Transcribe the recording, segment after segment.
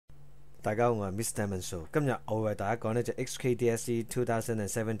大家好，我係 Mr. Manso。今日我會為大家講呢就 HKDSE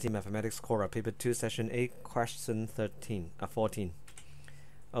 2017 Mathematics Core Paper 2 Session A Question 14。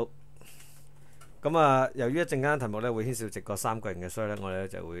好，咁由於一陣間題目咧會牽涉直角三角形嘅，所以咧我哋咧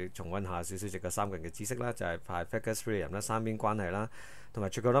就會重溫下少少直角三角形嘅知識啦，就係 Pythagoras Theorem 啦、三邊關係啦，同埋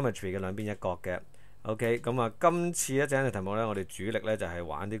trigonometry 嘅兩邊一角嘅。OK，今次一陣間嘅題目咧，我哋主力咧就係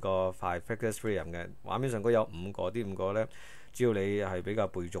玩呢個 Pythagoras Theorem 嘅。畫面上嗰有5個，啲5個咧，只要你係比較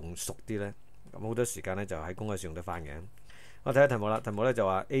背誦熟啲咧，咁好多時間咧就喺公開試用得翻嘅。我睇下題目啦，題目咧就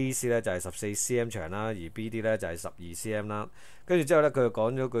話 AC 咧就係14 cm 長啦，而 BD 咧就係12 cm 啦。跟住之後咧，佢就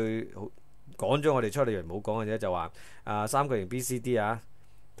講咗我哋出嚟人冇講嘅啫，就話三角形 BCD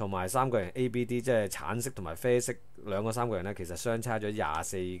同埋三角形 ABD， 即係橙色同埋啡色兩個三角形咧，其實相差咗24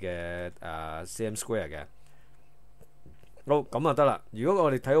嘅cm square 嘅。好，咁就得啦。如果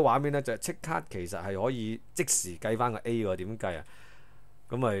我哋睇到畫面咧，就即刻其實係可以即時計翻個 A 喎。點計啊？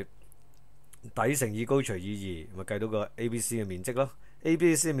咁咪底乘以高除以2，咪計到個 ABC 嘅面積咯。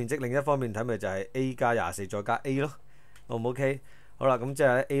ABC 嘅面積另一方面睇咪就係 A 加24再加 A 咯。好唔 OK？好啦，咁即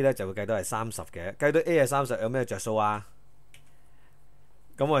係 A 咧就會計到係30嘅。計到 A 係30，有咩着數啊？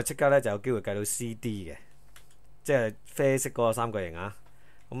咁我哋即刻咧就有機會計到 CD 嘅，即係啡色嗰個三角形啊。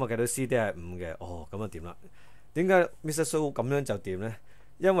咁我計到 CD 係5嘅。哦，咁啊掂啦。點解 Mr. So 咁樣就掂呢？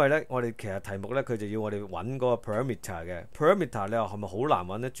因為咧，我哋其實題目咧，佢就要我哋揾嗰個 parameter 嘅 parameter。你話係咪好難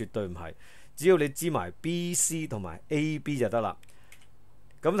揾呢？絕對唔係，只要你知埋 BC 同埋 AB 就得啦。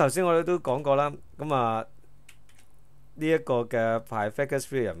咁頭先我哋都講過啦，呢一個嘅 Pythagoras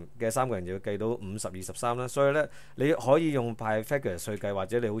Theorem 嘅三角形就要計到5、12、13啦，所以咧你可以用 Pythagoras 去計，或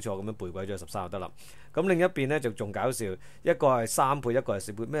者你好似我咁樣背鬼咗13就得啦。咁另一邊咧就仲搞笑，一個係3倍，一個係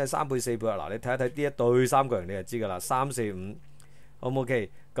4倍。咩3倍4倍啊？嗱，你睇一睇呢一對三角形你就知㗎啦。3、4、5，好唔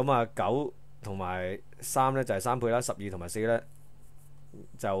OK？咁9同埋3咧就係3倍啦，12同埋4咧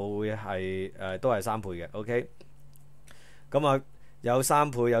就會係都係3倍嘅。OK，有3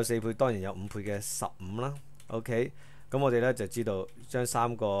倍有4倍，當然有5倍嘅15啦。OK。咁我哋咧就知道將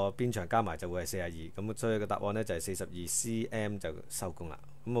3個邊長加埋就會係42，咁所以個答案咧就係42 cm 就收工啦。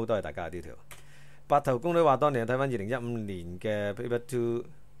咁好多謝大家呢條。白頭宮女話當年睇翻2015年嘅 Paper 2，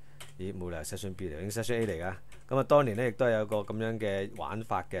咦冇理由 Session B 嚟，已經 Session A 嚟㗎。咁當年咧亦都係有個咁樣嘅玩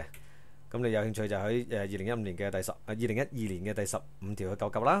法嘅。咁你有興趣就喺2012年嘅第15條去救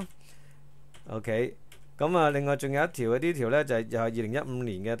急啦。OK，另外仲有一條呢條咧就係又係2015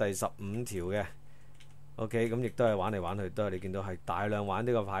年嘅第15條嘅。OK， 咁亦都係玩嚟玩去，都係你見到係大量玩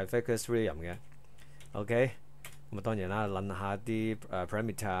呢個 Pythagoras Theorem 嘅。OK， 當然啦，論下啲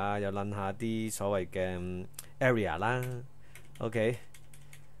parameter又論下啲所謂嘅area 啦。OK，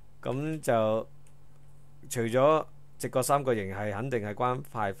 咁就除咗直角三角形係肯定係關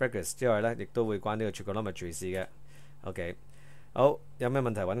Pythagoras 之外咧，亦都會關呢個 trigonometry 事嘅。OK， 好，有咩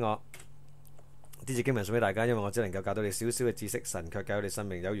問題揾我？啲字經文送俾大家，因為我只能夠教到你少少嘅知識，神卻教到你生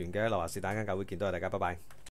命。有緣嘅留下是但間教會見到大家，拜拜。